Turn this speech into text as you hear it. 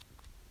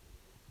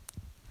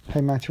Hey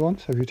Mighty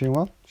Ones, hope you're doing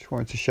well. Just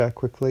wanted to share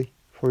quickly.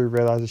 Probably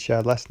realise I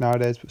share less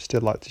nowadays, but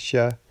still like to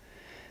share.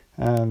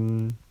 I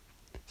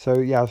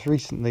was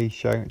recently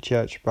sharing at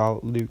church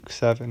about Luke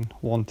 7,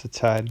 1 to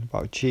 10,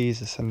 about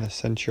Jesus and the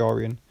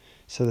centurion.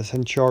 So the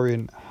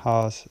centurion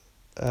has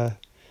a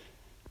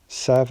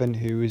servant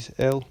who is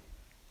ill,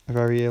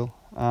 very ill,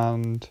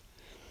 and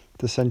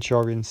the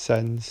centurion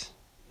sends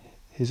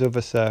his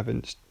other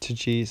servants to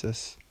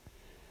Jesus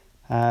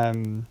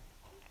to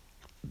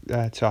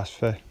ask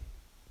for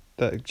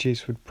that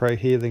Jesus would pray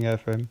healing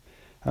over him.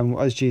 And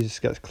as Jesus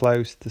gets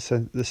close, the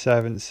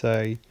servants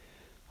say,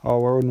 "Oh,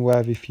 we're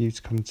unworthy for you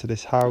to come to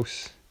this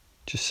house.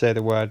 Just say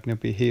the word and you'll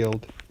be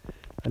healed."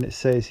 And it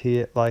says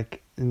here, the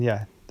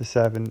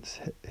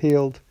servants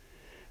healed,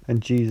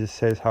 and Jesus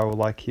says how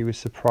he was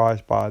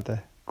surprised by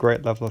the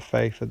great level of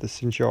faith of the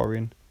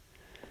centurion.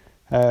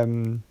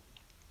 And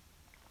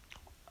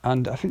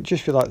I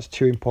feel like there's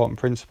two important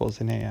principles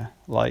in here.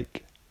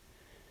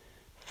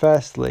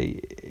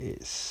 Firstly,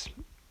 it's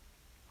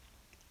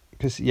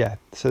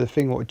so the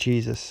thing what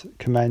Jesus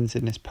commends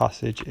in this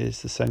passage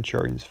is the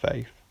centurion's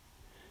faith.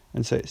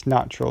 And so it's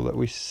natural that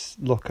we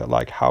look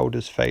at how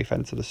does faith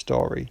enter the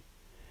story.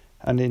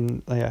 And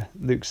in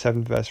Luke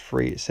 7 verse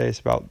 3 it says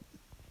about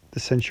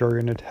the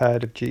centurion had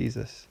heard of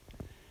Jesus.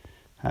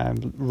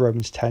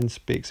 Romans 10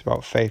 speaks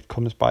about faith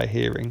comes by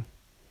hearing.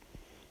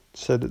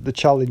 So that the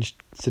challenge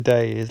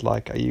today is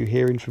are you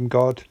hearing from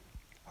God?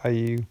 Are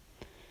you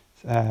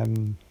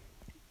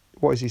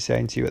what is he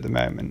saying to you at the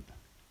moment?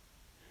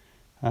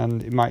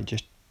 And it might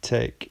just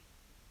you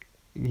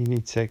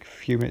need to take a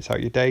few minutes out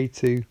of your day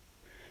to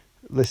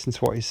listen to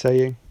what he's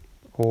saying,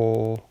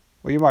 or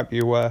you might be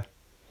aware.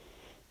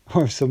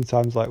 Or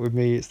sometimes, with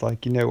me, it's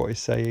you know what he's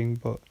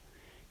saying, but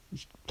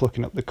he's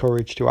plucking up the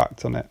courage to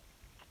act on it.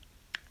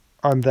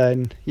 And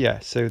then,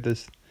 so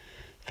there's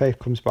faith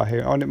comes by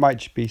hearing, and it might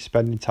just be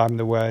spending time in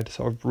the Word,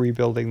 sort of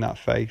rebuilding that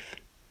faith.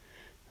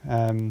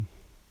 And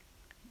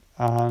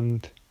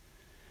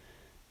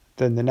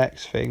then the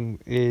next thing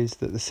is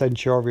that the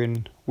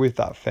centurion, with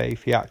that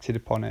faith, he acted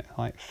upon it.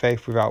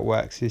 Faith without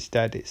works is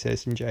dead, it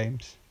says in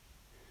James.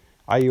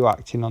 Are you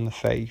acting on the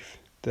faith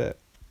that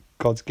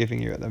God's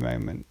giving you at the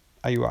moment?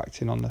 Are you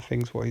acting on the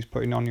things what he's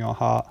putting on your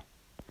heart?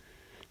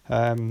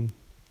 So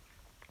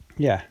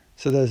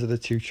those are the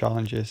two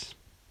challenges.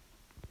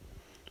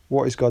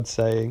 What is God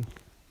saying?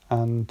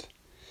 And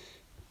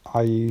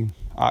are you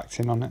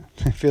acting on it?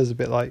 It feels a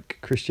bit like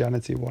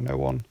Christianity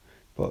 101,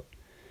 but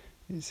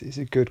it's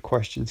a good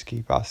question to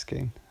keep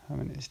asking. I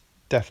mean, it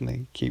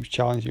definitely keeps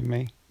challenging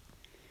me.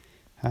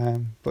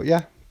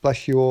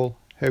 Bless you all.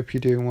 Hope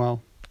you're doing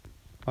well.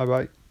 Bye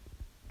bye.